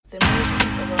The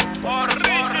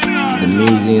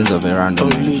musings of a random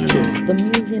Nigerian. The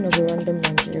musing of a random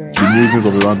Nigerian. The musings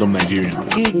of a random Nigerian. The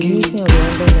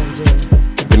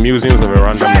musing of a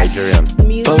random Nigerian. The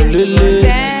musings of a random Nigerian.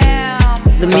 Damn.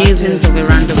 The musings of a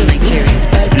random Nigerian.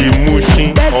 The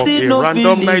musing of a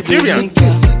random Nigerian.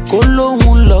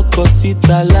 Kolohun lọkọ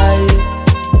síta láyé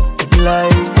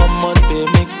ọmọ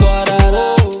tèmi kọ́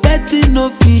rárá. Betty no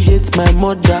fit hate my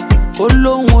mother.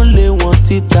 Kolohun lé wọn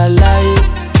síta láyé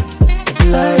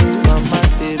mama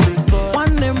tèmi kọ́.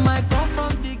 One day my come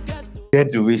from the ghetto. Where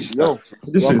do we start?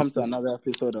 Welcome to another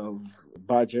episode of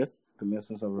Badges, the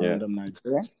Musings of a Random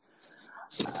Nigeria.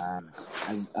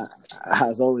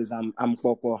 As always, I'm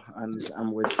Popo and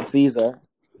I'm with Ceasar.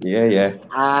 Yeah.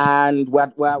 And we're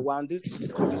on this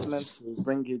commitment to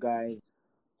bring you guys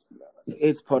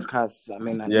 8 podcasts. I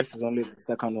mean, and this is only the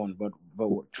second one, but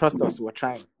trust us, we're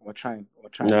trying.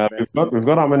 Yeah, we've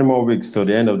got how many more weeks till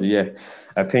the end of the year?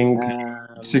 I think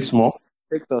 6 more.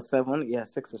 6 or 7. Yeah,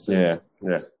 6 or 7.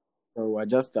 Yeah. So we're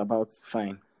just about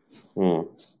fine.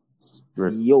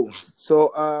 Great. Yo.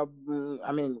 So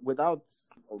I mean, without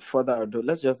further ado,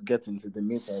 let's just get into the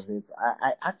meat of it.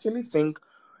 I actually think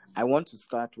I want to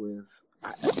start with,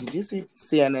 did you see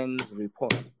CNN's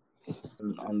report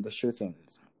on the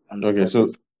shootings? Okay, so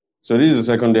this is the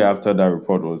second day after that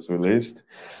report was released.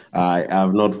 I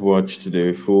have not watched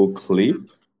the full clip,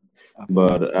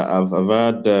 but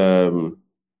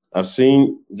I've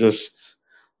seen just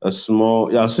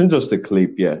I've seen just a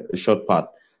clip, a short part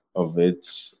of it,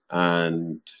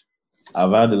 and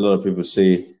I've had a lot of people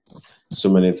say so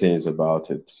many things about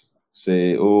it.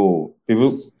 Say, people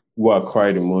who are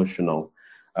quite emotional.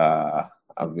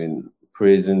 I've been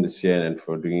praising the CNN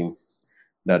for doing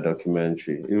that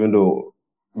documentary, even though,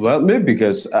 maybe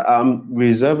because I'm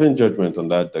reserving judgment on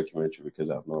that documentary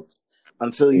because I've not.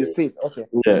 Until you see it, okay.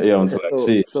 Yeah, until I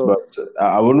see it. But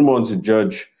I wouldn't want to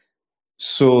judge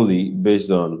solely based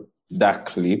on that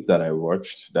clip that I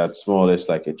watched. That's more or less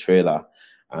like a trailer,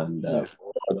 and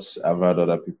what I've heard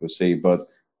other people say. But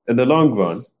in the long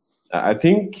run, I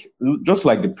think just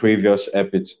like the previous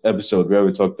episode where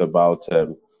we talked about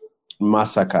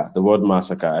massacre, the word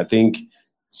massacre, I think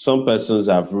some persons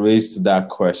have raised that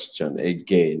question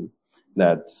again,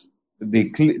 that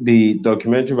the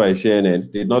documentary by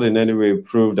CNN did not in any way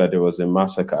prove that there was a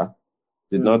massacre,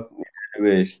 did not in any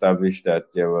way establish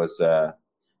that there were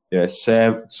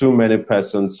too many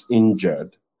persons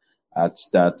injured at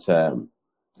that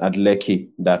at Lekki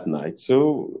that night.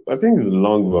 So I think in the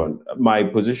long run, my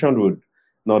position would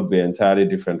not be entirely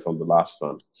different from the last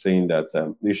one, saying that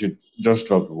we should just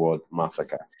drop the word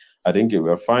massacre. I think it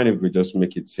will fine if we just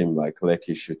make it seem like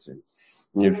Lekki shooting.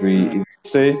 If we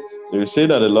say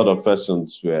that a lot of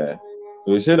persons were,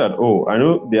 we say that, I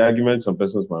know the argument some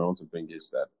persons might want to bring is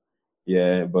that,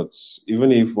 but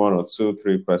even if 1 or 2,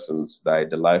 3 persons died,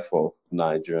 the life of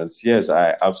Nigerians, yes,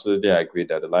 I absolutely agree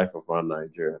that the life of one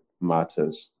Nigerian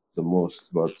matters the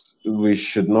most, but we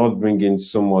should not bring in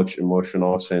so much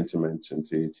emotional sentiment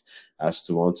into it as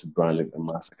to want to brand it a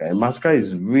massacre. A massacre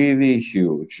is really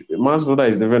huge. Manslaughter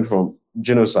is different from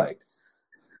genocide.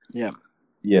 Yeah.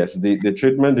 Yes, the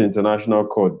treatment the international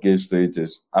court gives to it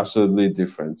is absolutely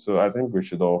different. So I think we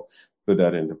should all put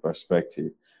that into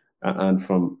perspective. And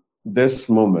from this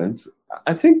moment,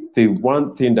 I think the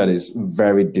one thing that is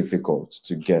very difficult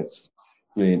to get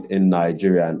in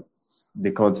Nigeria and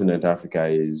the continent Africa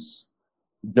is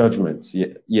judgment.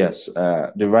 Yes,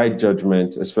 the right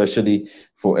judgment, especially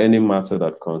for any matter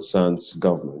that concerns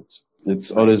government.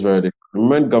 It's always very difficult.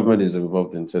 When government is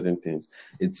involved in certain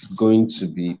things, it's going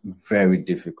to be very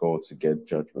difficult to get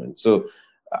judgment. So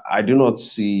I do not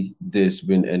see this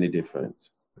being any different,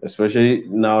 especially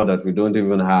now that we don't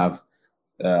even have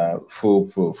full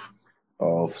proof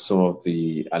of some of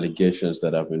the allegations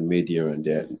that have been made here and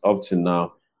there. Up to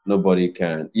now, nobody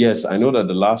can. Yes, I know that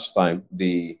the last time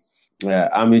the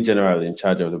army general in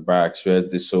charge of the barracks where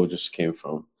the soldiers came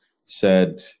from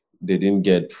said they didn't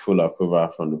get full approval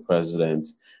from the president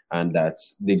and that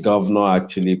the governor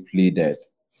actually pleaded.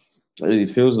 It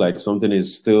feels like something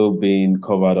is still being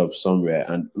covered up somewhere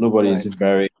and nobody is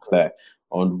very clear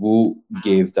on who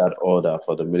gave that order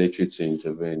for the military to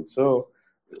intervene. So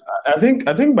I think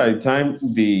by the time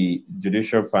the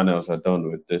judicial panels are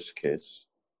done with this case,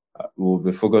 we'll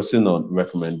be focusing on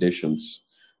recommendations.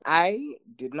 I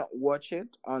did not watch it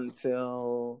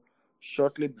until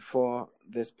shortly before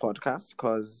this podcast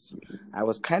because I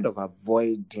was kind of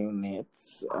avoiding it.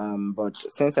 But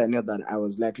since I knew that I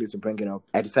was likely to bring it up,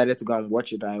 I decided to go and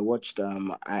watch it. I watched,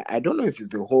 I don't know if it's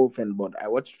the whole thing, but I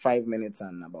watched 5 minutes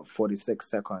and about 46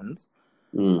 seconds.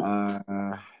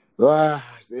 It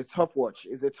It's a tough watch.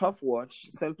 It's a tough watch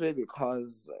simply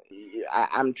because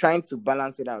I'm trying to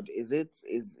balance it out.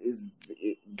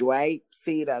 Do I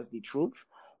see it as the truth,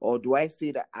 or do I see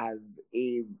it as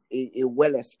a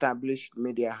well-established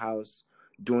media house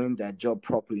doing their job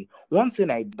properly? One thing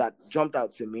that jumped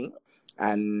out to me,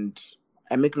 and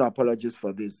I make no apologies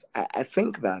for this, I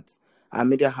think that our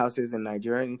media houses in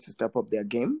Nigeria need to step up their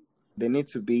game. They need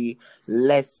to be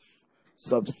less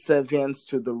subservient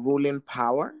to the ruling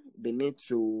power. They need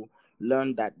to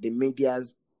learn that the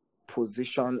media's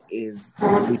position is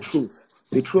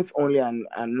the truth only, and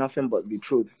nothing but the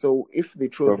truth. So if the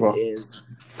truth is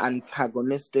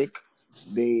antagonistic,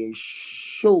 they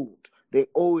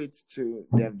owe it to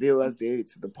their viewers, they owe it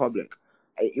to the public.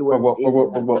 I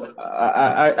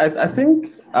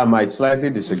think I might slightly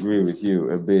disagree with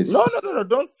you a bit. No,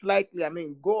 don't slightly. I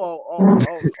mean, go all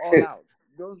out.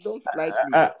 Don't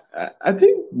slightly. I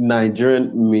think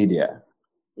Nigerian media,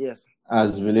 yes,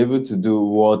 has been able to do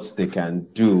what they can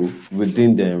do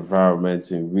within the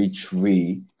environment in which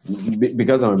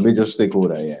because I'm a major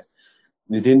stakeholder here,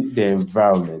 within the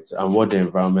environment and what the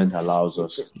environment allows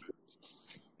us.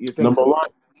 You think Number so? one,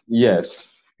 yes.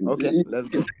 Okay, let's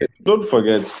go. Don't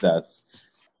forget that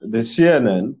the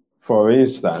CNN, for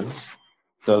instance,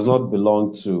 does not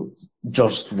belong to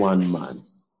just one man.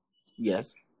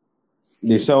 Yes.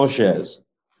 They sell shares.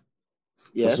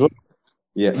 Yes. So,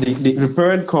 yeah, the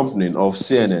parent company of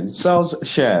CNN sells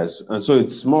shares, and so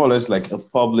it's more or less like a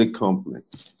public company.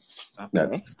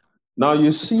 Okay. Now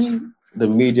you see the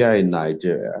media in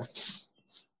Nigeria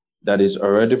that is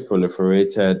already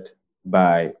proliferated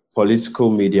by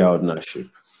political media ownership.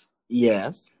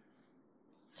 Yes.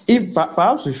 If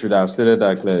perhaps we should have stated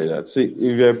that clearly, that see,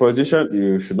 if you're a politician,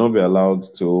 you should not be allowed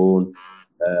to own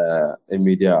a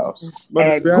media house.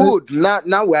 But good.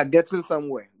 Now we are getting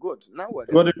somewhere. Good. Now we're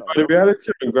getting somewhere. But the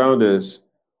reality on the ground is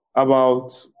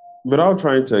about, without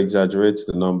trying to exaggerate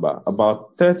the number,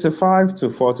 about 35 to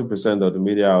 40% of the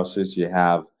media houses you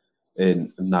have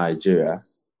in Nigeria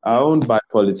are owned by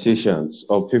politicians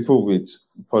or people with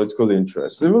political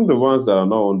interests. Even the ones that are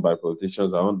not owned by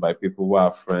politicians are owned by people who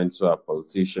have friends who are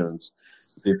politicians,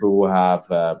 people who have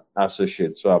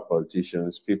associates who are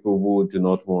politicians, people who do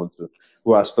not want to,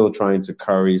 who are still trying to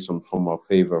carry some form of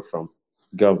favor from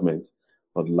government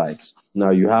or the likes.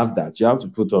 Now you have that. You have to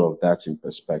put all of that in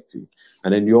perspective.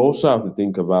 And then you also have to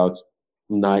think about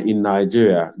in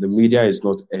Nigeria, the media is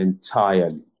not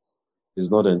entirely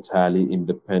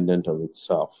independent of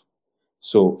itself.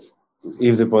 So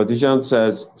if the politician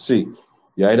says, see,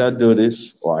 you either do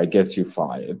this or I get you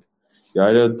fired, you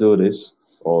either do this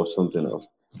or something else,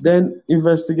 then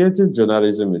investigative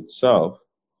journalism itself,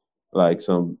 like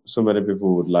so many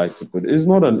people would like to put, is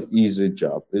not an easy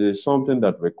job. It is something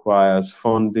that requires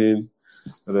funding.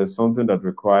 It is something that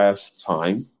requires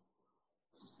time.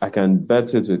 I can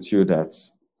bet it with you that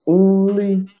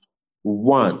only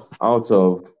 1 out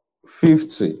of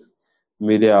 50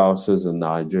 media houses in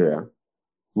Nigeria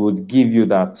would give you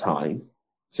that time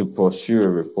to pursue a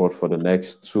report for the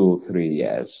next 2 or 3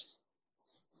 years.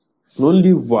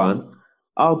 Only 1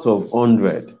 out of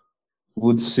 100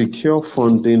 would secure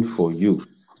funding for you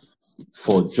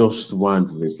for just one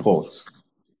report.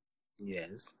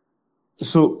 Yes.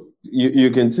 So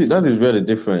you can see that is where the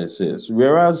difference is.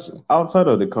 Whereas outside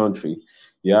of the country,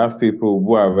 you have people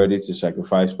who are ready to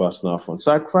sacrifice personal funds.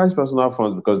 Sacrifice personal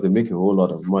funds because they make a whole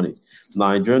lot of money.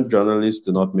 Nigerian journalists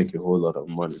do not make a whole lot of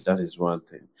money. That is one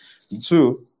thing.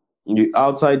 2,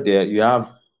 outside there, you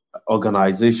have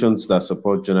organizations that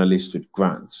support journalists with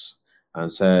grants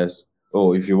and says,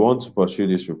 oh, if you want to pursue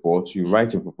this report, you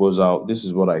write a proposal. This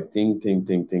is what I think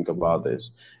about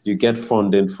this. You get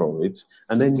funding for it,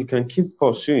 and then you can keep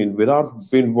pursuing without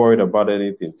being worried about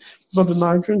anything. But the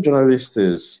Nigerian journalist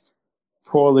is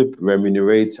poorly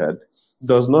remunerated,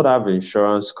 does not have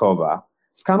insurance cover,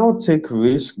 cannot take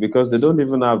risk because they don't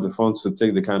even have the funds to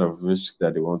take the kind of risk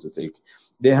that they want to take.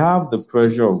 They have the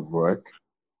pressure of work,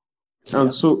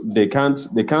 and so they can't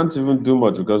even do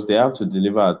much because they have to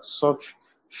deliver at such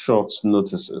short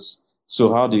notices.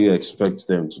 So how do you expect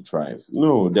them to thrive?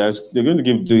 No, they're going to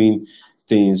keep doing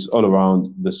things all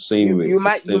around the same way. You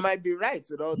might be right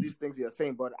with all these things you're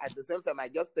saying, but at the same time, I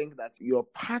just think that your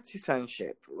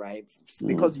partisanship, right?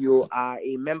 Because you are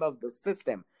a member of the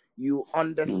system, you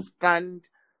understand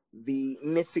the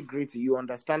nitty-gritty. You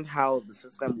understand how the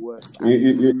system works. And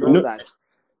you know that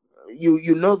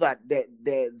you know that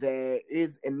there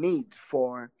is a need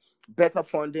for better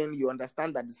funding. You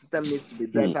understand that the system needs to be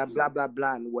better, blah blah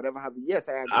blah, and whatever have you. Yes,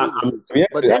 I agree with you.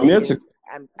 But then again,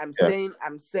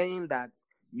 I'm saying that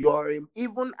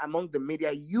even among the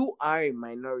media, you are a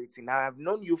minority. Now, I've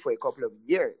known you for a couple of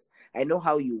years. I know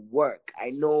how you work. I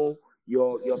know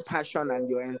your passion and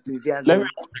your enthusiasm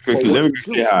for what you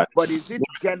do. But is it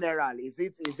general?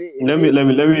 Let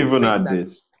me even add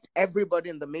this. Everybody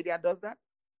in the media does that.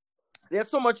 There's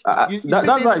so much.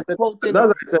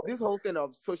 This whole thing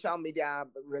of social media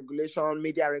regulation,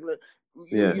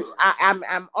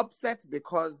 I'm upset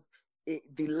because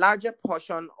the larger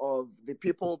portion of the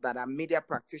people that are media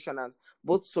practitioners,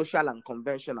 both social and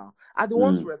conventional, are the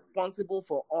ones responsible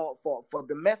for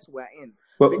the mess we're in.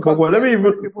 Because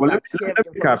people that share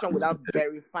information without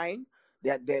verifying.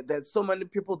 There's so many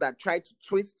people that try to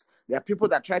twist. There are people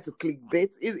that try to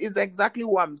clickbait. It's exactly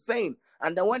what I'm saying.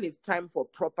 And then when it's time for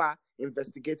proper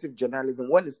investigative journalism,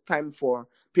 when it's time for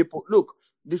people, look,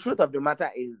 the truth of the matter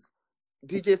is,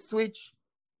 DJ Switch,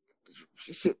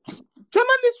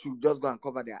 journalists should just go and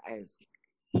cover their eyes.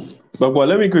 But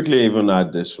let me quickly even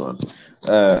add this one.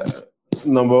 Another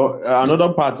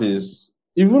part is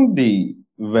even the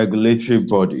regulatory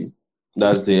body,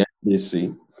 that's the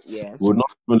NDC, would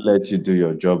not even let you do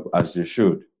your job as you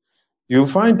should. You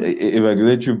find a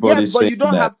regulatory body but you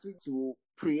don't have to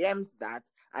preempt that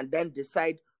and then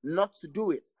decide not to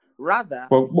do it. Rather,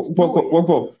 do it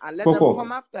and let them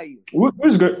come after you.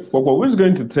 Who's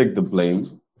going to take the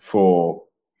blame for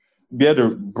bear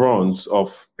the brunt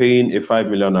of paying a 5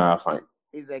 million naira fine?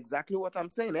 Is exactly what I'm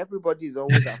saying. Everybody is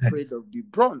always afraid of the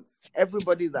brunt.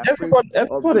 Everybody is afraid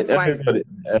of the fine.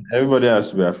 Everybody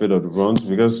has to be afraid of the brunt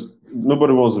because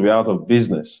nobody wants to be out of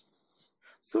business.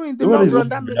 So in the long run,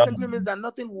 that simply means that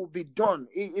nothing will be done.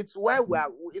 It's why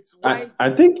I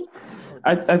think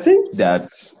that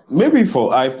maybe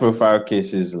for high-profile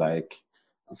cases like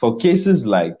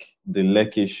the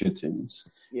Lekki shootings,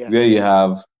 where you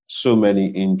have so many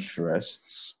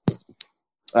interests,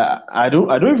 I don't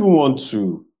even want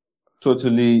to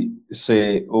totally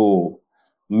say, oh,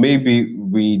 maybe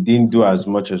we didn't do as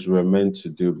much as we were meant to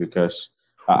do, because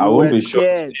I won't be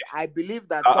shocked. I believe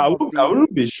that I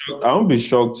won't be shocked. I won't be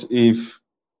shocked if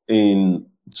in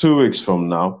 2 weeks from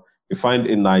now you find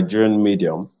a Nigerian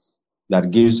medium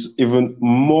that gives even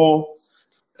more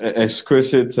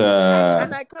exquisite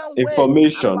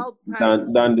information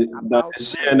than the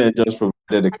CNN just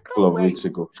provided a couple of weeks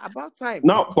ago. About time.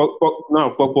 Now,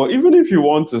 even if you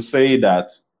want to say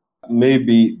that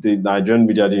maybe the Nigerian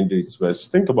media didn't do its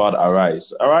best, think about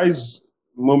Arise. Arise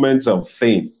moment of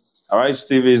fame. Arise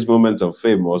TV's moment of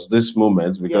fame was this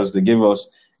moment because they gave us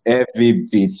every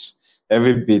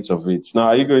bit of it. Now,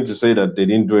 are you going to say that they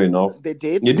didn't do enough? They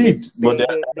did. They did, but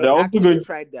they're also going.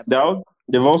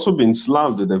 They've also been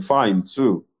slammed with the fine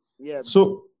too. Yeah.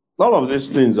 So all of these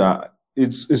things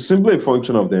it's simply a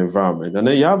function of the environment, and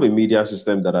then you have a media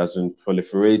system that has been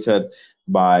proliferated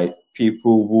by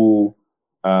people who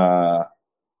are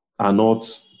not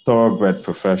thoroughbred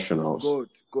professionals.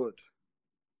 Good.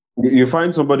 You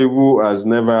find somebody who has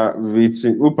never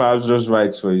written, who perhaps just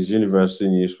writes for his university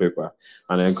newspaper,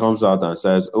 and then comes out and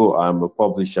says, "Oh, I'm a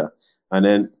publisher," and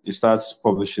then he starts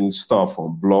publishing stuff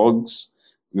on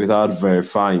blogs without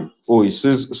verifying. Oh, he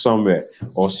sees somewhere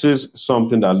or sees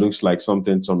something that looks like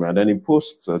something somewhere, and then he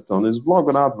posts it on his blog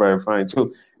without verifying. So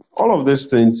all of these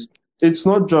things, it's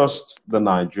not just the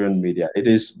Nigerian media. It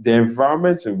is the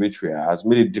environment in which we are has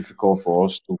made it difficult for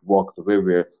us to work the way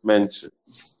we're meant to.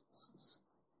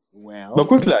 Well, but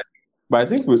quickly, but I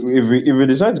think if we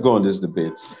decide to go on this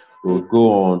debate, we'll go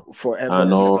on forever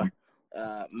and on.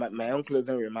 My own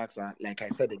closing remarks are, like I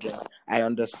said again, I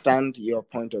understand your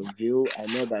point of view. I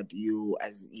know that you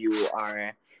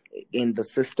are in the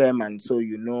system, and so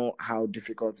you know how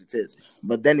difficult it is.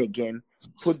 But then again,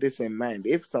 put this in mind: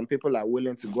 if some people are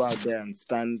willing to go out there and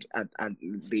stand at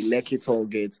the Lekki toll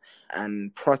gates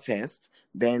and protest,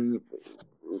 then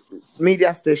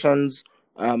media stations,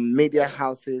 media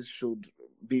houses should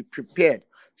be prepared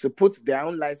to put their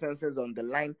own licenses on the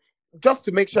line, just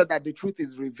to make sure that the truth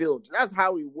is revealed. That's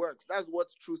how it works. That's what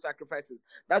true sacrifice is.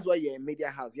 That's why you're a media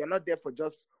house. You're not there for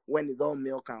just when it's all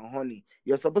milk and honey.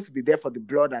 You're supposed to be there for the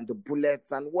blood and the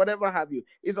bullets and whatever have you.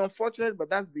 It's unfortunate, but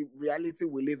that's the reality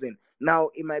we live in. Now,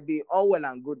 it might be all well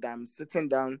and good that I'm sitting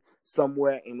down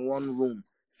somewhere in one room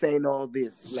saying all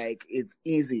this like it's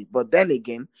easy. But then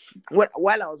again,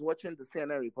 while I was watching the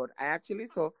CNN report, I actually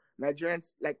saw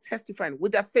Nigerians like testifying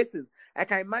with their faces. I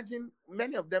can imagine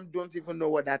many of them don't even know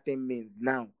what that thing means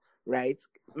now, right?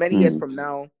 Many years from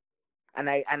now, and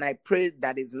I pray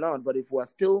that is not, but if we're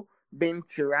still being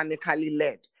tyrannically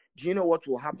led, do you know what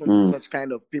will happen to such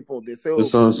kind of people? They say,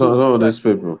 some of these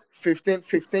people.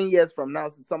 15 years from now,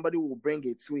 somebody will bring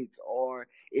a tweet or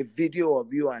a video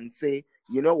of you and say,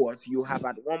 you know what, you have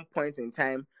at one point in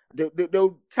time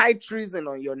they'll tie treason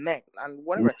on your neck and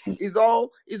whatever. It's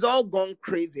all gone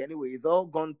crazy anyway. It's all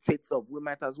gone tits up. We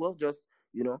might as well just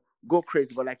go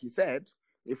crazy. But like you said,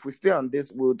 if we stay on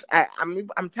this wood,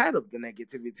 I'm tired of the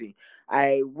negativity.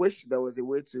 I wish there was a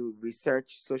way to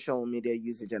research social media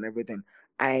usage and everything.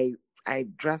 I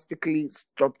drastically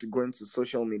stopped going to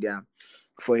social media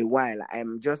for a while.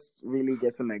 I'm just really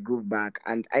getting my groove back,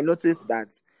 and I noticed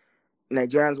that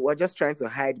Nigerians were just trying to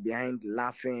hide behind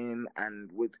laughing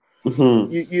and with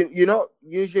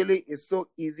usually it's so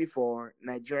easy for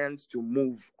Nigerians to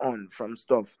move on from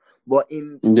stuff. But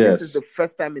this is the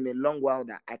first time in a long while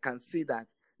that I can see that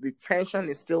the tension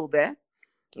is still there,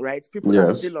 right? People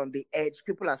are still on the edge.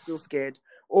 People are still scared.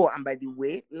 Oh, and by the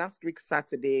way, last week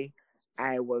Saturday,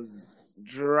 I was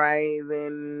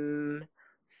driving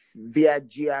via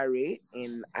GRA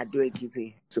in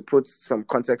Ado-Ekiti, to put some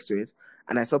context to it,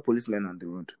 and I saw policemen on the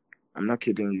road. I'm not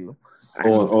kidding you.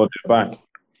 They're back.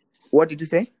 What did you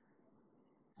say?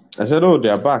 I said,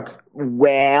 they're back.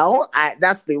 Well,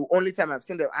 that's the only time I've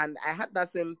seen them. And I had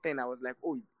that same thing. I was like,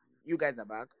 oh, you guys are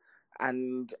back.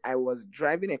 And I was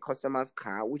driving a customer's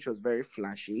car, which was very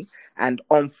flashy. And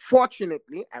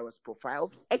unfortunately, I was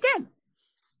profiled again.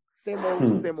 Same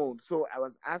old. So I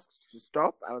was asked to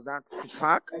stop. I was asked to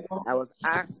park. I was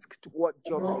asked what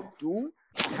job I do.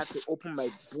 I had to open my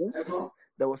boots.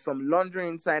 There was some laundry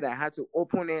inside. I had to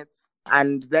open it.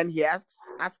 And then he asked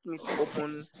me to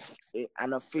open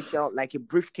an official, like a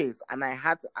briefcase. And I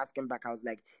had to ask him back. I was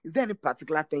like, is there any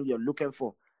particular thing you're looking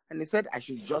for? And he said, I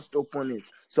should just open it.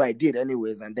 So I did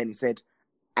anyways. And then he said,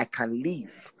 I can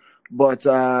leave. But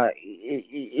there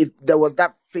was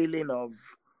that feeling of,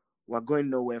 we're going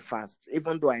nowhere fast,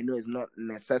 even though I know it's not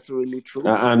necessarily true.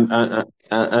 And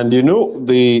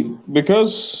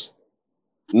because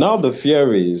now the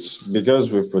fear is,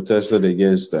 because we've protested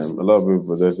against them, a lot of people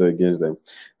protested against them,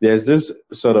 there's this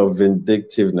sort of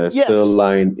vindictiveness still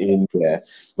lying in there,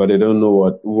 but they don't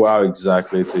know how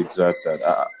exactly to exact that.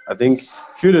 I think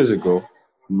a few days ago,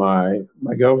 my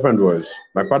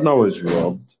partner was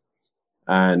robbed,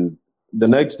 and the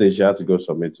next day she had to go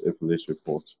submit a police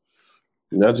report.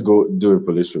 You had to go do a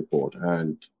police report,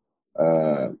 and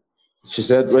she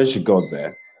said when she got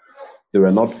there, they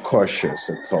were not cautious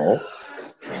at all.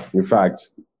 In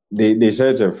fact, they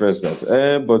said to her first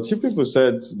that, but you people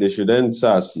said they should end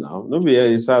SARS now. Nobody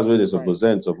is SARS where they're supposed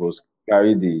to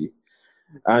carry the.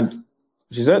 And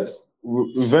she said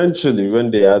eventually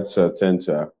when they had to attend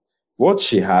to her, what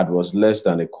she had was less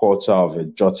than a quarter of a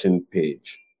jotting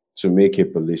page to make a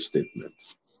police statement.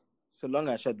 So long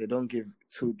as short, they don't give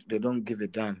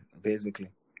it down, basically.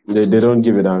 They don't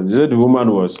give it down. They said the woman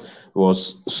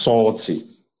was salty.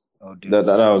 Oh, dear.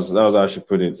 That was how she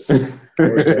put it. This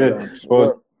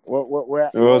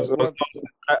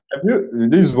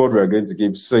is what we're going to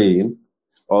keep saying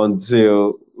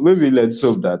until maybe let's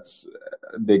hope that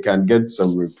they can get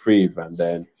some reprieve, and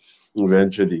then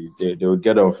eventually they will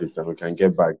get off it and we can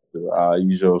get back to our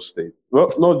usual state.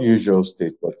 Well, not usual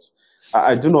state, but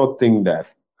I do not think that.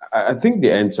 I think the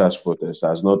NSAS protest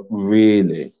has not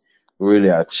really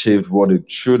achieved what it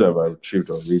should have achieved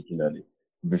originally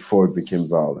before it became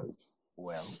violent.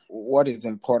 Well, what is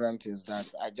important is that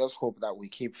I just hope that we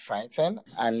keep fighting,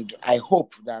 and I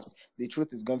hope that the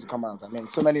truth is going to come out. I mean,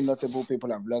 so many notable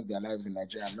people have lost their lives in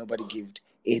Nigeria. Nobody gave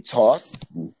a toss.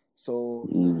 So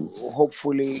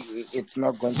hopefully it's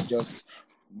not going to just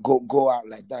go out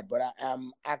like that. But I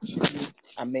am actually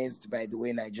amazed by the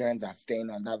way Nigerians are staying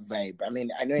on that vibe. I mean,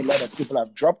 I know a lot of people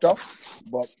have dropped off,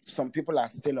 but some people are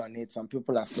still on it. Some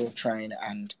people are still trying,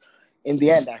 and in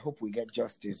the end, I hope we get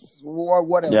justice.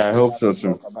 What else? Yeah, I hope so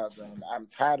too. I'm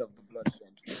tired of the bloodshed.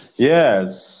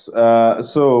 Yes.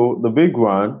 So the big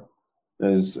one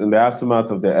is in the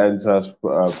aftermath of the NSAS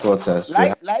protest.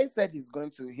 Lai said he's going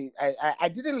to. I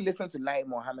didn't listen to Lai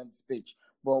Mohammed's speech,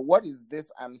 but what is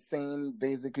this I'm saying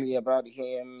basically about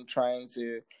him trying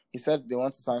to? He said they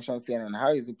want to sanction CNN.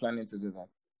 How is he planning to do that?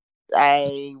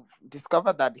 I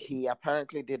discovered that he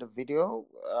apparently did a video.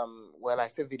 Well, I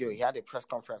say video. He had a press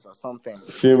conference or something.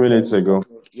 A few minutes ago.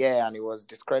 Yeah, and he was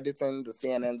discrediting the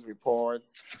CNN's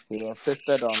reports. He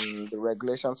insisted on the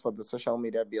regulations for the social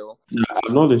media bill.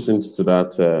 I've not listened to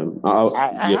that.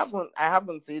 I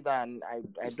haven't seen that, and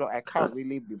I can't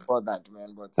really be bothered,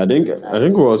 man. But I think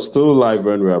we were still live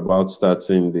when we were about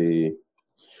starting the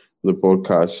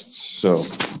podcast. So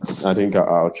I think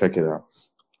I'll check it out.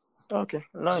 Okay,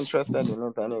 not interested in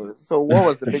it anyway. So, what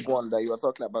was the big one that you were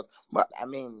talking about? But I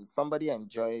mean, somebody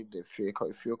enjoyed a few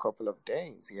couple of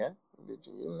days, yeah.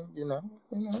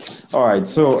 All right.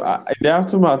 So, in the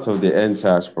aftermath of the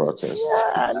NSAS protest,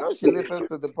 Yeah, I know she listens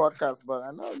to the podcast, but I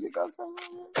know you guys.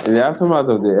 in the aftermath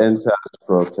of the NSAS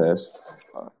protest,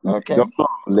 the Okay. governor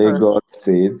of Lagos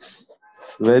State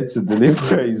went to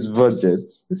deliver his budget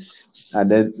and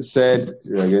then said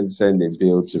we are going to send a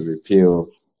bill to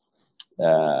repeal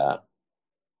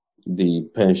the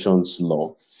pensions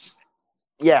law.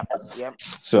 Yeah.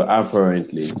 So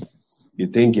apparently, you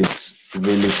think it's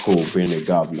really cool being a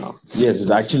governor. Yes, it's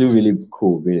actually really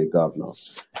cool being a governor.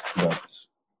 But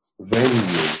when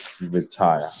you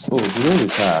retire, you don't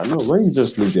retire. No, when you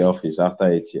just leave the office after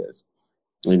 8 years.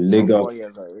 In Lagos, 4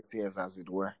 years or 8 years, as it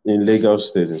were. In Lagos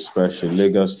State, especially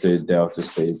Lagos State, Delta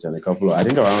State, and a couple of, I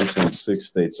think around 26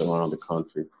 states around the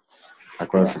country,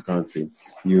 across the country,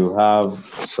 you have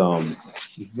some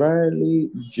very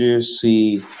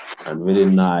juicy and really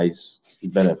nice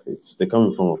benefits. They come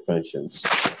in form of pensions.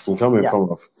 They come in form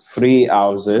of free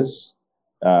houses.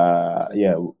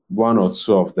 One or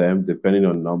two of them, depending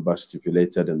on number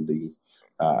stipulated in the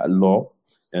law.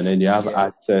 And then you have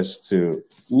access to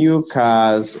new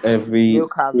cars every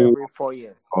 4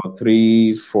 years. Or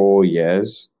 3-4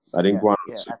 years. I think one.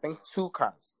 Yeah, I think two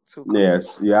cars.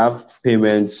 Yes, you have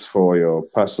payments for your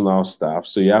personal staff.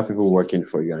 So you have people working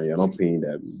for you and you're not paying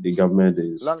them. The government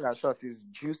is. Long and short is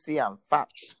juicy and fat.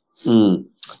 And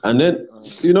then,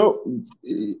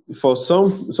 for some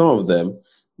of them,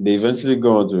 they eventually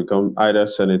go on to become either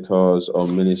senators or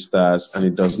ministers, and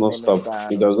it does not stop.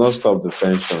 It does not stop the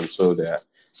pension, so they're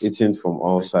eating from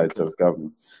all sides of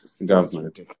government.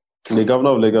 The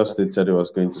governor of Lagos State said he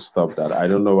was going to stop that. I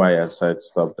don't know why he has said to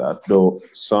stop that, though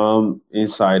some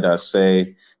insiders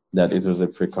say that it was a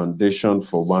precondition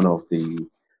for one of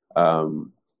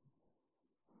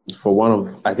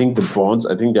I think the bonds.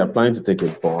 I think they're planning to take a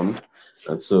bond,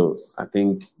 and so I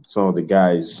think some of the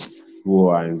guys who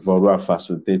are involved, who are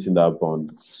facilitating that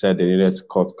bond, said they needed to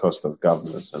cut cost of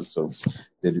governance, and so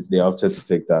they opted to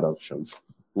take that option.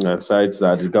 Besides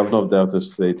that, the governor of Delta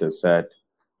State has said,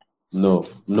 no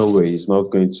way, he's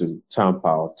not going to tamper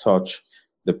or touch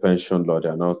the pension law.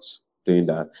 They're not doing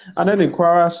that. And then in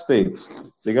Kwara State,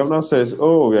 the governor says,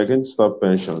 we are going to stop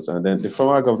pensions. And then the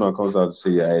former governor comes out to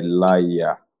say, you're a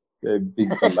liar. You're a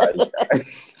big liar.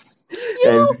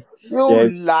 You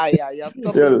liar. You're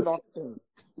stopping nothing.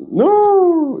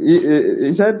 No,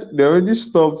 he said they already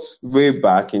stopped way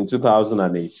back in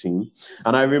 2018.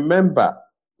 And I remember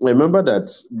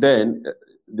that then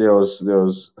there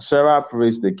was Sarah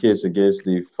raised the case against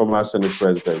the former Senate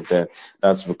president then,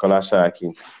 that's Bukola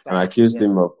Saraki, and accused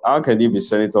him of how can he be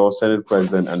senator or Senate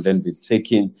president and then be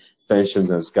taking pensions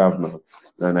as governor.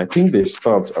 And I think they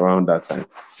stopped around that time.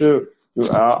 So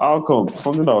how come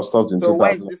something that was stopped in 2000? So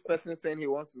why is this person saying he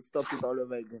wants to stop it all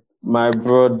over again? My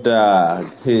brother,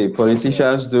 hey,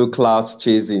 politicians do clout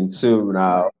chasing too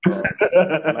now.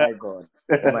 My God,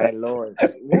 my Lord,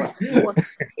 what?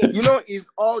 It's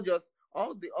all just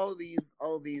all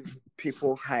these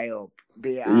people high up.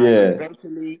 They are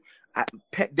eventually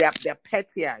they're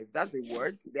pettier. If that's a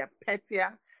word, they're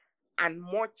pettier and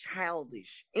more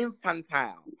childish,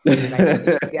 infantile.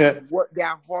 They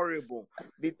are horrible.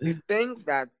 The things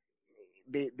that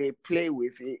they play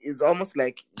with is almost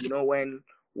like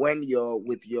when you're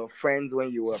with your friends when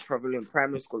you were probably in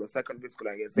primary school or secondary school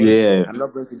and you're saying, I'm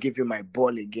not going to give you my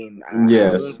ball again.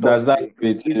 Yes, that's that.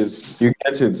 You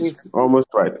get it. Almost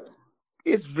right.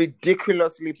 It's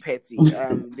ridiculously petty.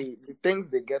 The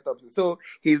things they get up to. So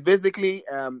he's basically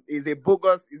is a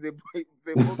bogus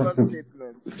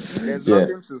statement. There's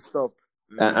nothing to stop.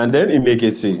 And then in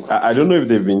Megati, I don't know if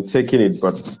they've been taking it,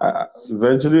 but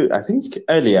eventually, I think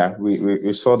earlier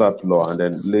we saw that law, and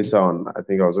then later on, I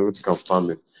think I was able to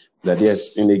confirm it that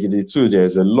yes, in Megati too,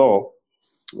 there's a law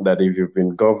that if you've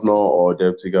been governor or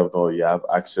deputy governor, you have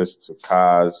access to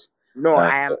cars. No,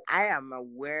 I am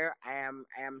aware. I am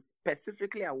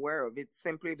specifically aware of it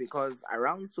simply because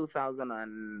around 2000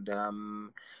 and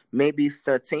maybe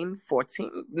 13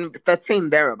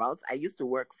 thereabouts, I used to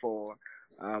work for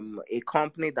a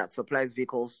company that supplies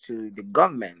vehicles to the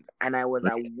government, and I was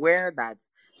aware that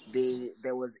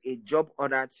there was a job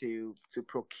order to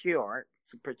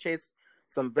purchase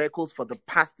some vehicles for the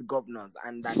past governors,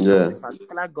 and that there was a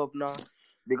particular governor.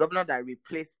 The governor that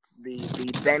replaced the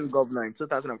then governor in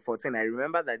 2014, I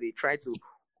remember that they tried to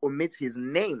omit his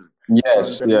name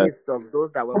from the list of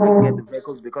those that were going to get the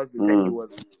vehicles because they said he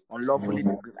was unlawfully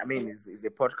disgraced. I mean, it's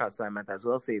a podcast, so I might as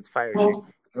well say it's fire issue.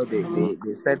 No,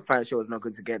 they said Fashion was not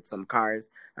going to get some cars,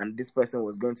 and this person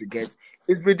was going to get.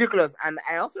 It's ridiculous. And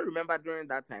I also remember during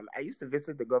that time, I used to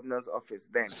visit the governor's office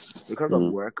then because of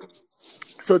work.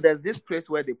 So there's this place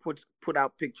where they put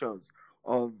out pictures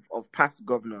of past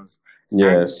governors.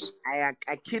 Yes. And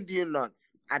I kid you not,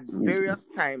 at various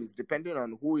times, depending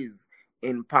on who is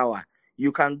in power,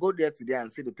 you can go there today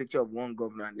and see the picture of one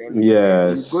governor, and then you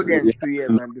go there in 2 years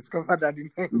and discover that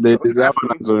the next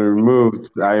governor has been removed.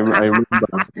 I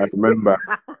remember.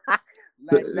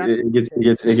 Like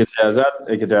It has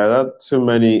had too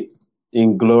many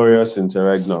inglorious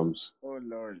interregnums. Oh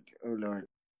Lord.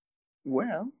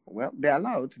 Well, they're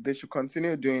allowed. They should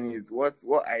continue doing it. What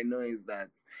I know is that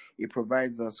it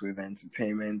provides us with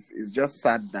entertainment. It's just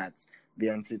sad that the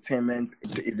entertainment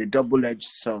is a double-edged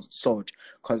sword.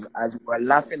 Because as we're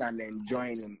laughing and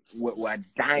enjoying, we're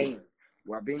dying.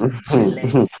 We're being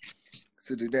bled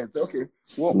to the death. Okay.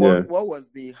 What was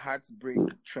the heartbreak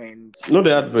trend? No,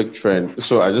 the heartbreak trend.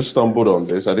 So I just stumbled on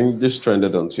this. I think this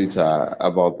trended on Twitter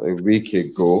about a week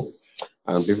ago,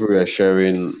 and people were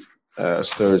sharing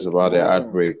stories about their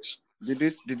heartbreaks. Did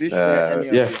you share any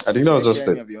of I think that was just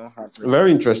a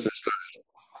very interesting story.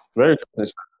 Very interesting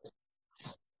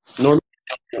story.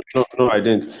 No, I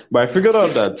didn't. But I figured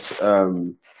out that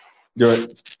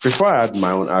before I had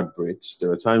my own heartbreaks, there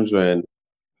were times when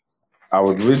I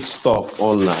would read stuff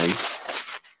online,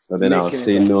 and then I would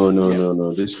say, no,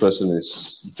 this person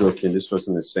is joking. This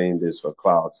person is saying this for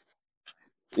clout.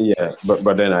 Yeah,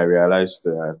 but then I realized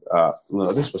that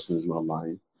no, this person is not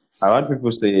lying. I've had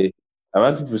people say,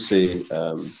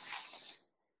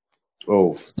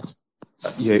 oh,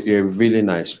 you're a really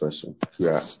nice person. You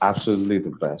are absolutely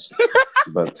the best.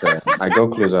 But I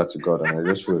got closer to God, and I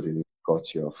just feel really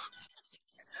cut you off.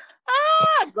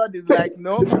 God is like,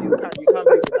 no, you can't be with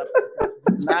that person.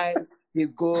 He's nice,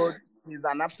 he's good, he's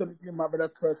an absolutely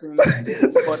marvelous person. But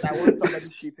I want somebody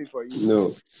cheating for you.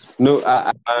 No,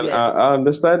 I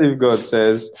understand if God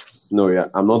says, no,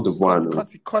 I'm not the one.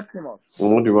 Cut him off.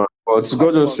 I'm not the one. But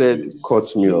God just said,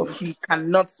 cut me off. He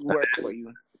cannot work for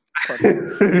you.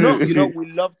 You know, we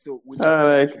love to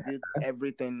attribute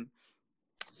everything.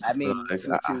 I mean,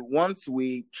 once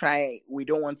we try, we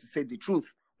don't want to say the truth.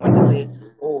 When they say,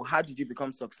 oh, how did you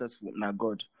become successful? Now,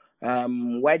 God.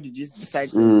 Why did you decide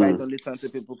to invite only 20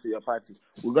 people to your party?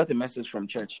 We got a message from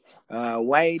church.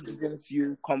 Why didn't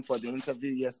you come for the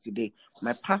interview yesterday?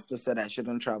 My pastor said I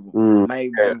shouldn't travel. My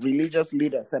religious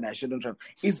leader said I shouldn't travel.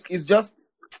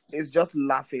 It's just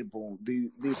laughable. The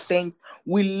things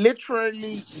we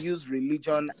literally use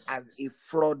religion as a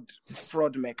fraud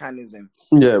mechanism.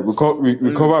 Yeah, we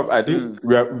cover. I think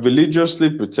we are religiously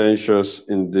pretentious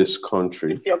in this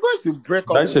country. If you're going to break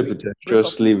up, I say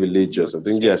pretentiously religious. I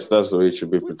think yes, that's the way it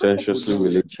should be. Pretentiously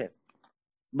religious.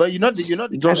 But you know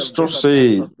the just kind of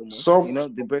say so you know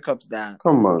the breakups that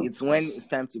come on. It's when it's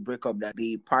time to break up that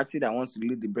the party that wants to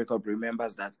lead the breakup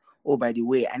remembers that, oh, by the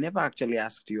way, I never actually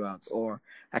asked you out, or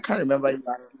I can't remember you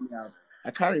asking me out.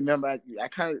 I can't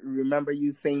remember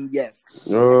you saying yes.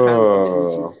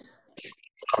 Oh,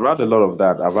 I've had a lot of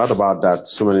that. I've heard about that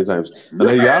so many times. And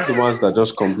then you have the ones that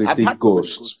just completely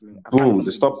ghost. Boom,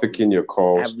 they stop picking your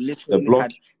calls. They block.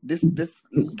 This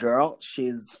girl,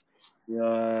 she's you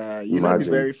know the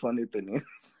very funny thing is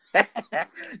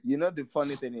the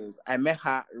funny thing is I met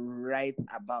her right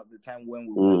about the time when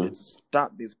we wanted to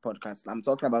start this podcast. I'm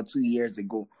talking about 2 years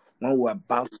ago when we were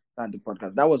about to start the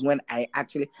podcast. That was when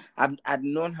I'd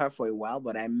known her for a while,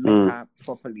 but I met her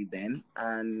properly then.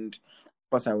 And of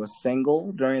course I was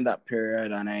single during that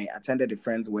period, and I attended a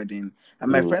friend's wedding.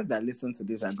 And my friends that listen to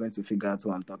this are going to figure out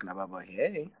who I'm talking about. But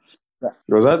hey,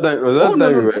 was that time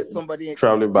you were somebody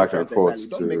traveling back and forth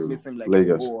don't make me seem like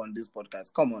Lagos? A fool on this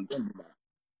podcast. Come on,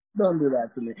 don't do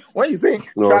that to me. When you say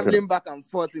traveling back and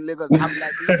forth in Lagos, I'm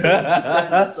like literally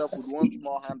putting myself with one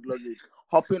small hand luggage,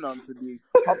 hopping onto the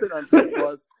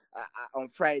bus on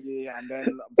Friday and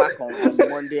then back on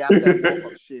Monday after a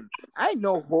walk of shame. I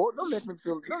know, don't make me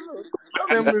feel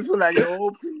like a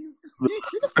whole piece.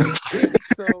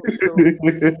 So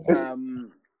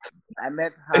I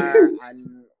met her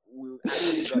and we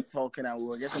actually got talking and we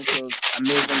were getting close.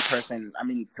 Amazing person. I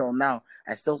mean, till now,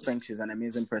 I still think she's an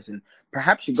amazing person.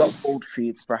 Perhaps she got cold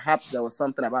feet. Perhaps there was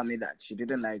something about me that she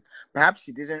didn't like. Perhaps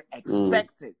she didn't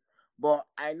expect it. But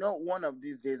I know one of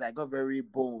these days I got very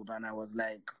bold and I was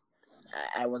like,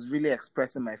 I was really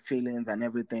expressing my feelings and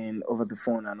everything over the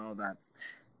phone and all that.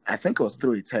 I think it was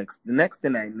through a text. The next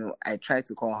thing I know, I tried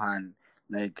to call her and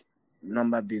like,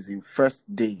 number busy. First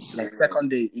day, like second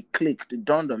day, it clicked. It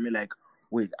dawned on me like,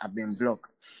 wait, I've been blocked.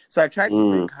 So I tried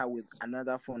to ring her with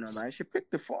another phone number, and she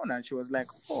picked the phone and she was like,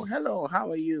 oh, hello,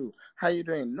 how are you? How are you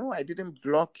doing? No, I didn't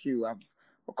block you.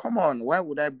 come on, why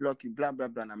would I block you? Blah blah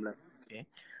blah. And I'm like, okay.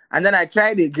 And then I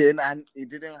tried again, and it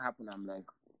didn't happen. I'm like,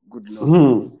 good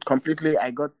lord,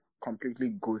 I got completely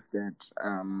ghosted.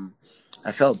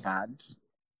 I felt bad.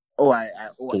 I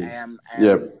am.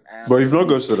 But you've not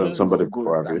the ghosted on king somebody of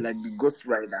before, ghosts. have I'm you? like the ghost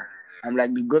rider. I'm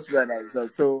like the ghost rider.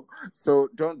 So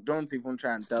don't even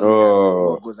try and tell me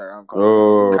that what goes around comes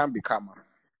around. It can't be karma.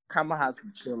 Karma has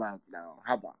to chill out now.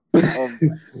 Haba.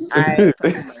 I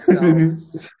found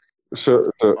myself. So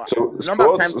Number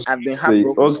of times I've been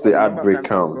heartbroken. what's the Or the number of heartbreak times I've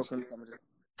count? broken somebody.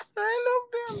 I love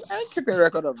them. I ain't keeping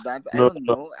record of that. I No, don't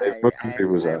know. broken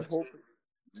people's I heart. hope.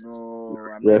 No,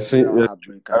 I'm We not are a seeing. serial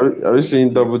heartbreaker. Are we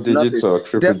seeing double digits or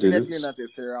triple Definitely digits? not a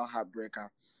serial heartbreaker.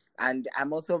 And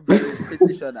I'm also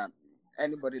pretty sure that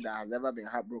anybody that has ever been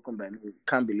heartbroken by me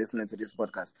can't be listening to this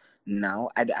podcast now.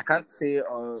 I can't say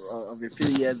of a few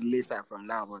years later from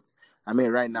now, but I mean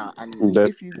right now. And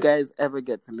if you guys ever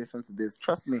get to listen to this,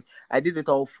 trust me, I did it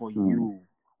all for you.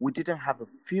 We didn't have a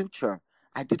future.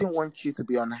 I didn't want you to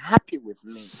be unhappy with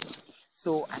me.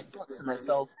 So I thought to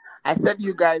myself, I said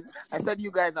you guys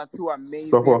are too amazing.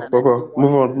 Popo,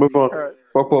 move on.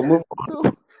 Popo, move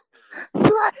on.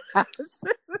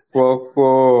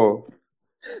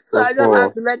 So I just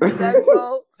had to let you guys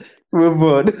know. Move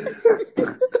on.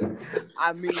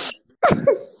 I mean,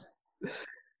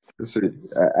 see,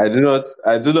 I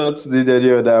do not need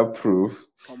any other proof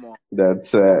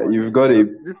that you've got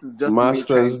a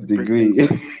master's degree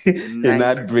in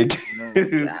heartbreak.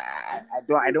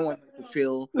 No, I don't want you to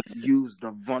feel used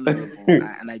or vulnerable,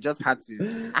 and I had to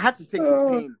take the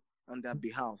pain on their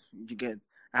behalf. You get?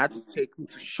 I had to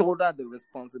shoulder the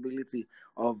responsibility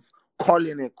of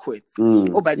calling it quits.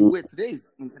 By the way, today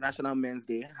is International Men's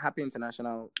Day. Happy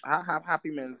Happy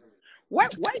Men's Day. Why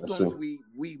don't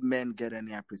we men get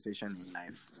any appreciation in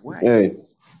life? Why? Hey.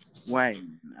 Why?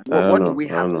 What do we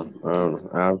have to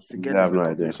do to get the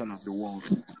recognition of the world?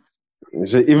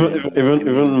 So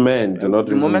even men do not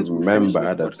even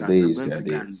remember that today is their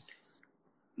day.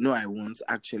 No, I won't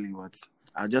actually. But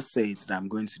I'll just say it that I'm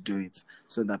going to do it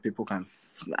so that people can.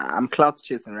 I'm clout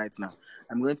chasing right now.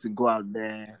 I'm going to go out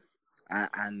there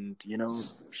and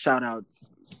shout out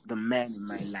the men in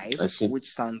my life, which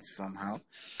sounds somehow.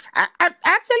 I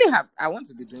actually I want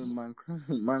to be doing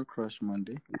man crush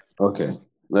Monday. Okay.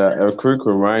 A quick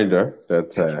reminder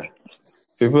that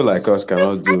people like us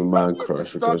cannot do man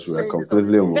crush because we are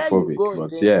completely homophobic.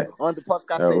 But yeah, on the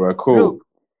podcast, we're cool. Look,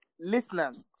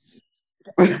 listeners,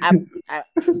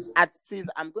 at Ceasar,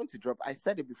 I'm going to drop. I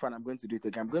said it before, and I'm going to do it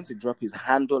again. I'm going to drop his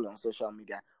handle on social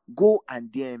media. Go and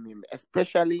DM him,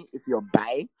 especially if you're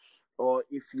bi or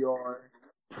if you're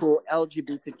pro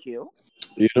LGBTQ.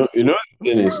 You know, the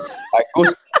thing is,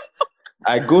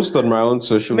 I ghost on my own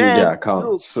social media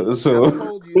account. So I've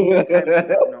told you times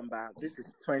that number. This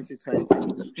is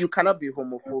 2020. You cannot be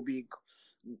homophobic.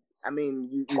 I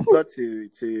mean, you've got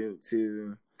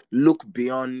to look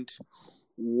beyond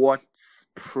what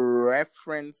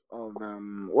preference of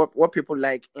what people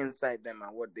like inside them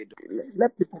and what they do.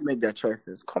 Let people make their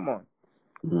choices. Come on.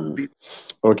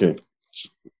 Okay.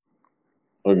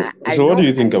 So what do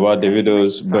you think about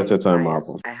Davido's Better Time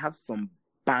album? I have some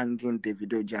banging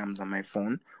Davido jams on my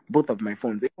phone, both of my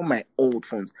phones, even my old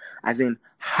phones, as in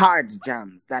hard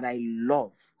jams that I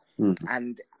love.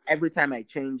 And every time I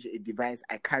change a device,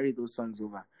 I carry those songs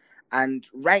over. And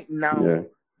right now,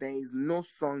 there is no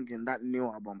song in that new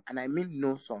album, and I mean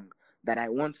no song, that I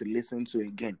want to listen to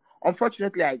again.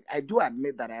 Unfortunately, I do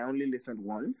admit that I only listened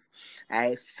once.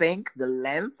 I think the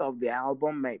length of the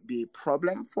album might be a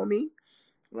problem for me.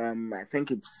 I think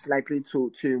it's slightly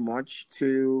too much,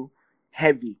 too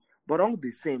heavy. But all the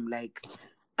same, like,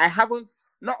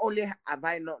 not only have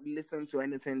I not listened to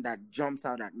anything that jumps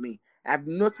out at me, I've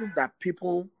noticed that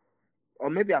people, or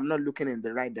maybe I'm not looking in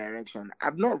the right direction,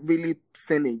 I've not really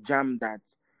seen a jam that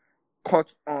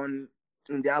caught on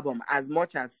in the album as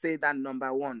much as, say, that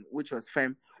number one, which was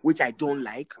Femme, which I don't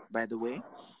like, by the way.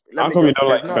 How come you don't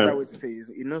like Femme? There's no other way to say it.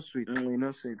 It's not sweet.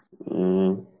 Sweet.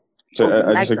 So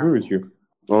I disagree with you.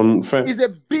 On Femme, it's a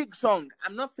big song.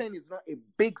 I'm not saying it's not a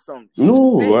big song.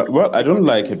 No, well, I don't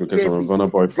like it because I'm a Burna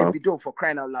Boy fan. Davido, for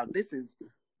crying out loud. This is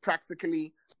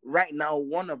practically right now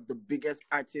one of the biggest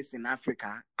artists in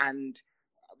Africa. And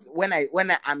when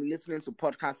I'm listening to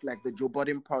podcasts like the Joe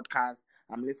Budden podcast,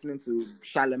 I'm listening to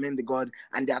Charlemagne the God,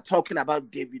 and they're talking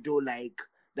about Davido like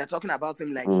they're talking about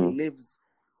him like he lives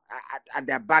at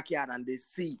their backyard and they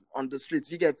see on the streets.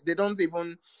 They don't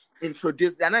even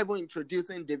they're not even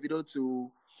introducing Davido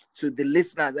to the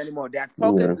listeners anymore. They are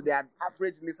talking to their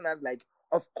average listeners like,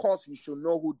 of course you should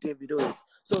know who Davido is.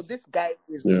 So this guy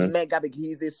is mega big.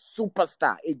 He is a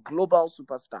superstar, a global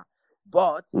superstar.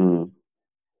 But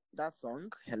that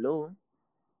song, Hello.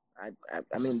 I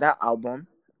mean that album,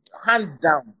 hands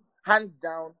down,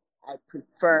 I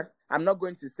prefer. I'm not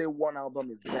going to say one album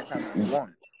is better than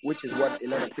one, which is what a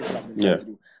lot of people have been trying Yeah. to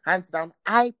do. Hands down,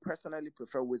 I personally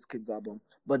prefer Wizkid's album,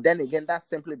 but then again, that's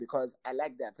simply because I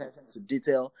like the attention to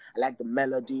detail, I like the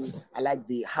melody, I like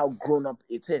the how grown up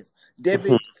it is.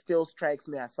 David still strikes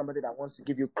me as somebody that wants to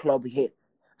give you club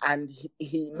hits. And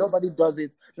he nobody does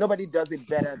it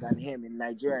better than him in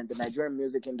Nigeria, in the Nigerian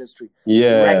music industry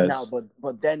right now. Yes.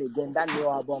 But then again, that new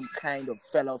album kind of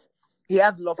fell off. He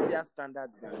has loftier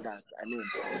standards than that. I mean,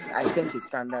 I think his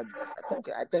standards. I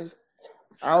think.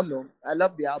 I don't know. I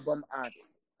love the album art,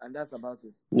 and that's about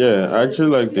it. Yeah, I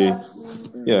actually like the.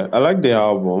 Yeah, I like the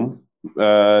album.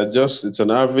 Just it's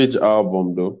an average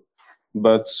album though,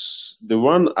 but the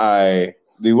one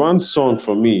song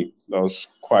for me that was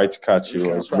quite catchy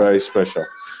was very special.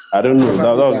 I don't know.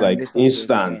 That was like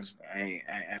instant,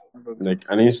 like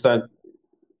an instant.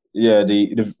 Yeah,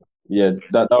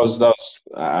 that was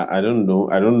I don't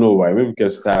know why, maybe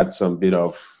because it had some bit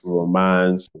of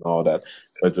romance and all that,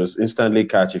 but it was instantly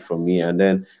catchy for me. And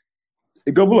then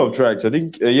a couple of tracks, I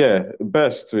think,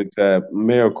 best with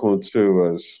Miracle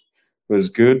too was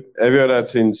good. Every other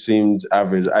thing seemed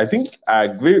average. I think I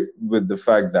agree with the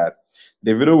fact that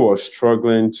Davido was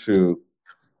struggling to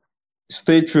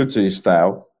stay true to his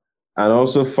style and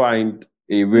also find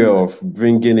a way of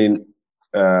bringing in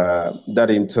that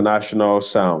international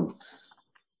sound.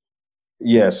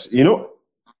 Yes,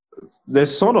 the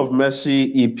Son of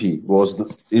Mercy EP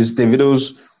is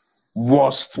Davido's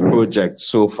worst project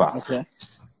so far. Okay.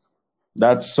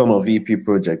 That Son of EP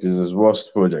project is his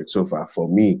worst project so far for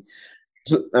me.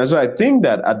 So I think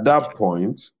that at that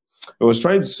point, I was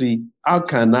trying to see how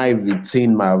can I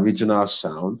retain my original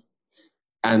sound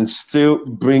and still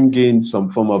bring in some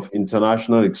form of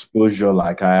international exposure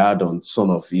like I had on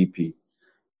Son of EP.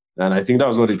 And I think that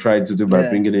was what they tried to do by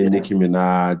bringing in Nicki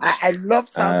Minaj. I love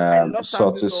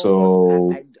Saucy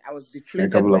Soul. I was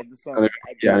deflated by the song.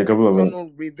 A couple of no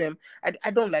rhythm.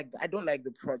 I don't like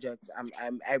the project.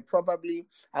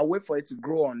 I'll wait for it to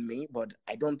grow on me, but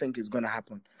I don't think it's gonna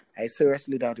happen. I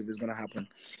seriously doubt if it's gonna happen.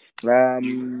 I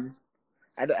don't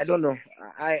know.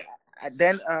 I'm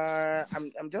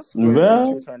just going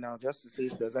on Twitter now just to see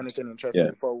if there's anything interesting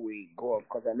before we go off,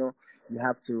 because I know you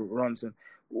have to run soon.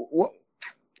 What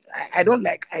I don't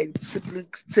like. I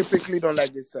typically don't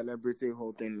like this celebrity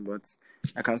whole thing, but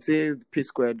I can see P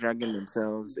Square dragging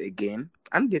themselves again.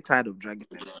 I'm get tired of dragging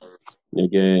themselves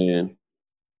again.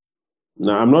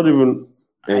 No, I'm not even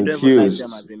enthused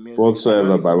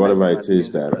whatsoever by whatever it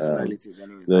is that I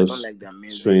don't like their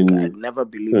music. I never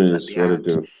believed that they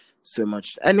had so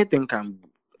much. Anything can.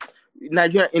 In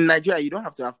Nigeria, you don't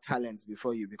have to have talents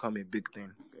before you become a big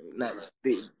thing. Like,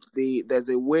 there's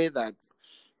a way that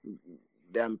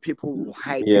people will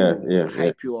hype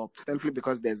you up simply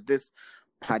because there's this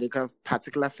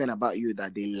particular thing about you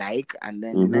that they like, and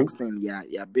then the next thing,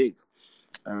 you're big.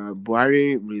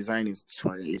 Buhari resign is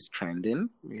trending.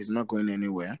 He's not going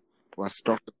anywhere. We're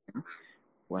stuck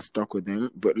with him.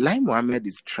 But Lai Mohammed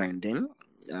is trending.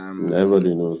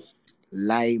 Everybody knows.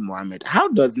 Lai Mohammed. How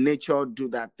does nature do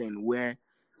that thing where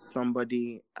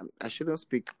somebody? I shouldn't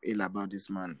speak ill about this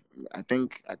man. I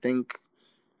think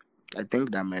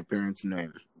that my parents know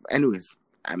him. Anyways,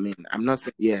 I mean, I'm not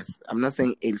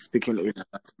saying ill, speaking ill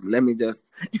about him. Let me just.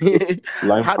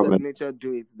 How does nature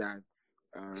do it that?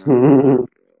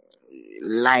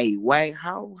 Lie. Why?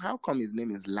 How come his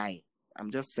name is Lie?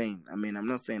 I'm just saying. I mean, I'm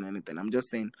not saying anything. I'm just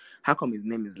saying, how come his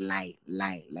name is Lie?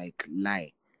 Like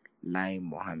Lie. Lai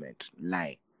Mohammed.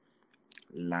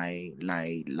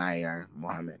 Liar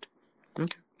Mohammed.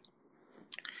 Okay.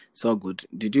 So good.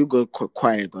 Did you go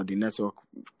quiet or the network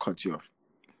cut you off?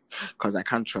 Because I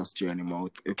can't trust you anymore.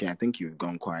 Okay, I think you've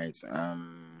gone quiet.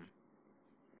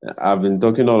 I've been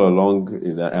talking all along.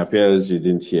 It appears you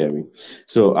didn't hear me.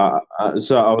 So I was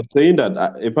saying that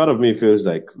a part of me feels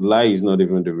like Lai is not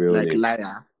even the real name.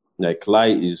 Liar. Like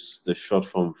Lai is the short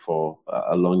form for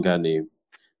a longer name.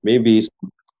 Maybe.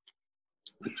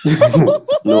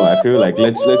 No, I feel like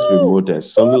let's be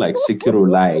modest. Something like Sekiro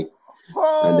Lai.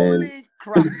 Holy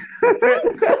crap!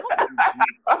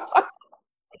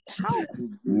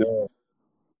 No,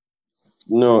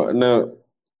 no,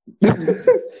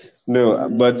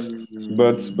 but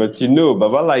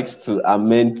Baba likes to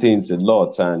amend things a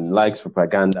lot and likes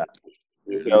propaganda.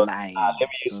 Let me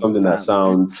use something that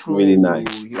sounds really nice.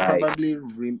 He probably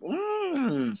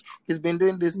he's been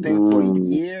doing this thing for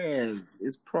years.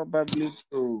 It's probably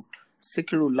to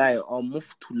Sekiro Lie or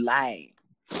Move to Lie.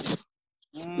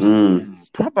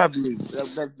 Probably.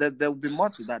 There will be more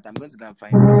to that. I'm going to go and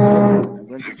find it. I'm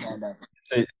going to find out.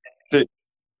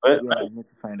 Yeah, I need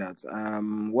to find out.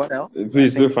 What else?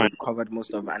 Please I do think find. we've covered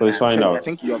most of it. Please find Actually, I out.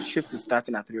 think your shift is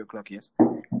starting at 3:00. Yes.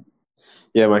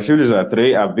 Yeah, my shift is at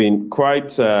 3. I've been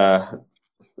quite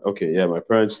okay. Yeah, my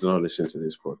parents do not listen to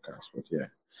this podcast, but yeah,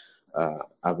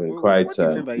 I've been quite What do you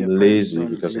mean by your parents lazy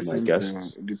don't because of my listen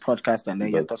guests. to the podcast and then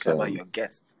you're But talking about your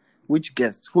guest? Which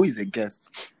guest? Who is a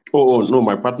guest? oh no,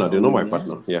 my partner. They know my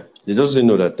partner. Yeah, they just didn't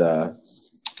know that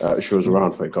she was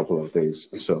around for a couple of days.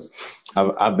 So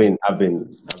I've been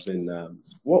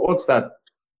what's that?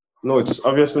 No, it's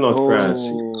obviously not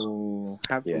fancy. Oh,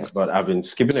 happy. Yeah, but I've been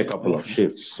skipping a couple of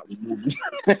shifts.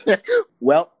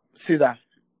 Well, Caesar,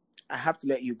 I have to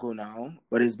let you go now,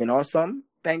 but it's been awesome.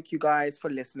 Thank you guys for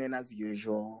listening as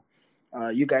usual.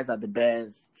 You guys are the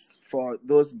best. For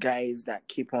those guys that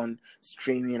keep on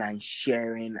streaming and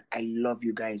sharing, I love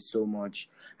you guys so much.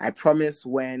 I promise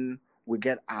when we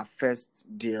get our first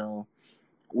deal,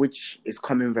 which is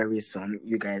coming very soon,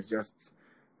 you guys just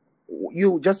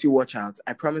watch out.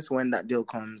 I promise when that deal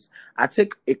comes, I'll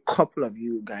take a couple of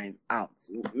you guys out.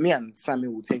 Me and Sammy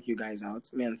will take you guys out.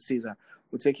 Me and Caesar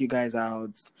will take you guys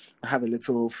out. Have a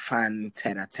little fun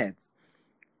tete-a-tete.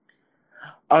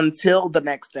 Until the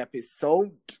next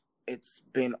episode, it's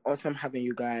been awesome having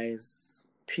you guys.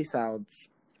 Peace out.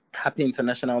 Happy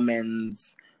International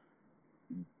Men's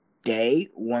Day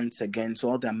once again to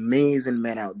all the amazing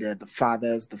men out there, the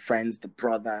fathers, the friends, the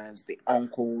brothers, the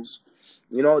uncles,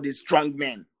 the strong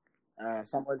men.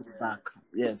 Somebody's back.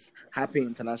 Yes. Happy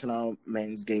International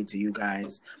Men's Day to you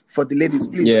guys. For the ladies,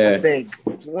 please, I beg.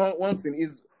 One thing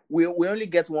is we only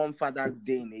get one Father's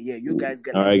Day in a year. You guys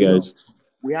get all right, guys.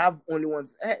 We have only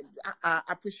ones.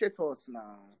 Appreciate us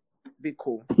now. Be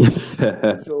cool.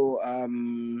 So,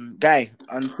 guy,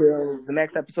 until the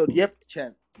next episode. Yep.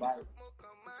 Cheers. Bye.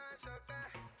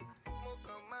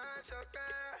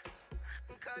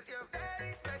 Because you're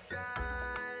very special.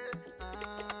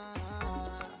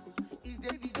 It's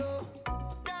Davido.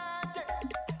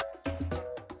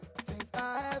 Since I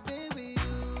have been with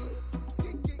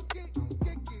you,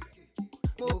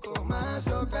 Popo, my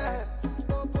sugar.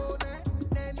 Popo,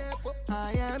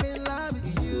 I am in love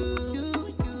with you,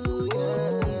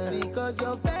 yeah. It's because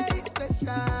you're very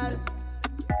special.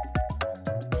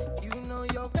 You know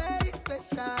you're very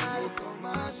special. Popo,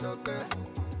 my sugar.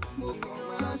 Popo,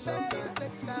 my sugar.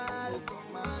 Popo,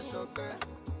 my sugar.